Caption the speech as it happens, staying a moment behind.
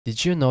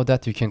Did you know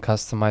that you can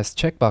customize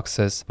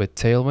checkboxes with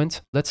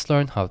Tailwind? Let's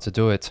learn how to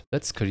do it.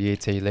 Let's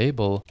create a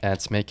label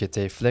and make it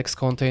a flex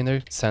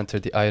container, center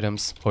the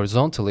items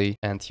horizontally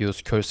and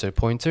use cursor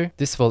pointer.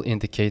 This will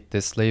indicate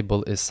this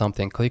label is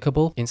something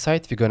clickable.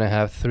 Inside we're gonna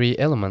have three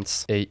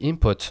elements: a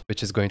input,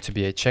 which is going to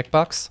be a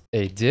checkbox,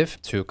 a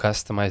div to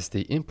customize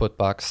the input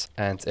box,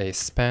 and a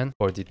span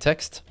for the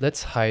text.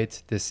 Let's hide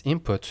this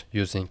input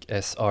using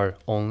SR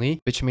only,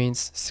 which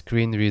means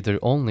screen reader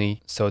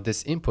only. So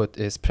this input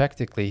is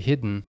practically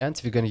hidden.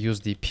 And we're going to use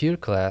the peer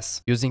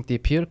class. Using the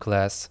peer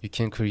class, you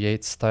can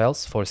create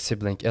styles for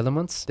sibling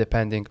elements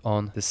depending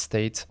on the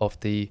state of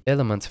the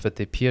element with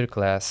the peer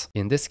class.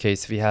 In this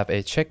case, we have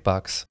a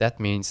checkbox. That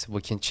means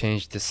we can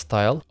change the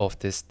style of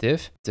this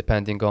div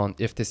depending on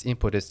if this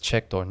input is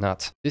checked or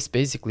not. This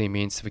basically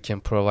means we can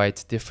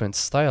provide different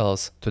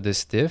styles to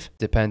this div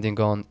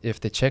depending on if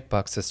the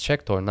checkbox is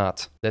checked or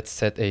not. Let's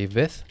set a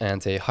width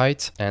and a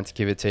height and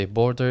give it a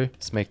border.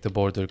 Let's make the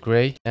border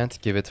gray and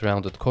give it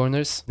rounded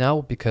corners. Now,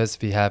 because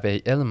we have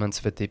a element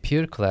with the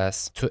peer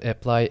class, to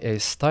apply a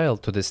style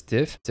to this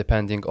div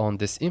depending on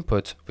this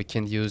input, we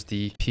can use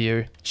the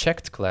peer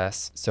checked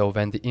class. So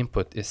when the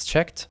input is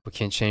checked, we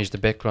can change the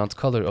background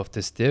color of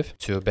this div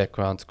to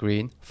background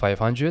green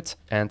 500,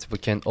 and we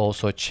can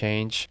also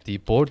change the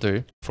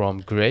border from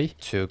gray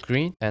to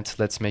green, and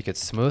let's make it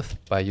smooth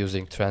by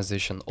using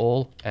transition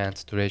all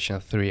and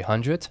duration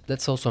 300.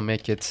 Let's also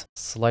make it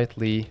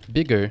slightly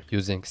bigger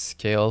using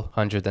scale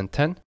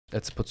 110.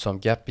 Let's put some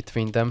gap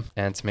between them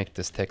and make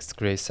this text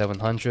gray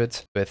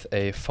 700 with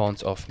a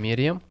font of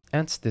medium.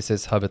 And this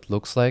is how it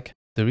looks like.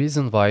 The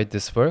reason why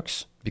this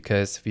works,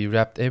 because we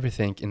wrapped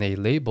everything in a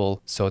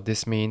label, so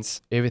this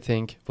means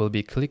everything will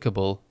be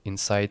clickable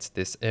inside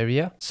this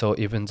area. So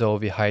even though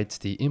we hide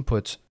the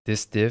input,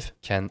 this div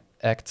can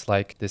act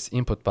like this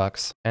input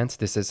box, and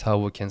this is how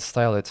we can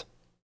style it.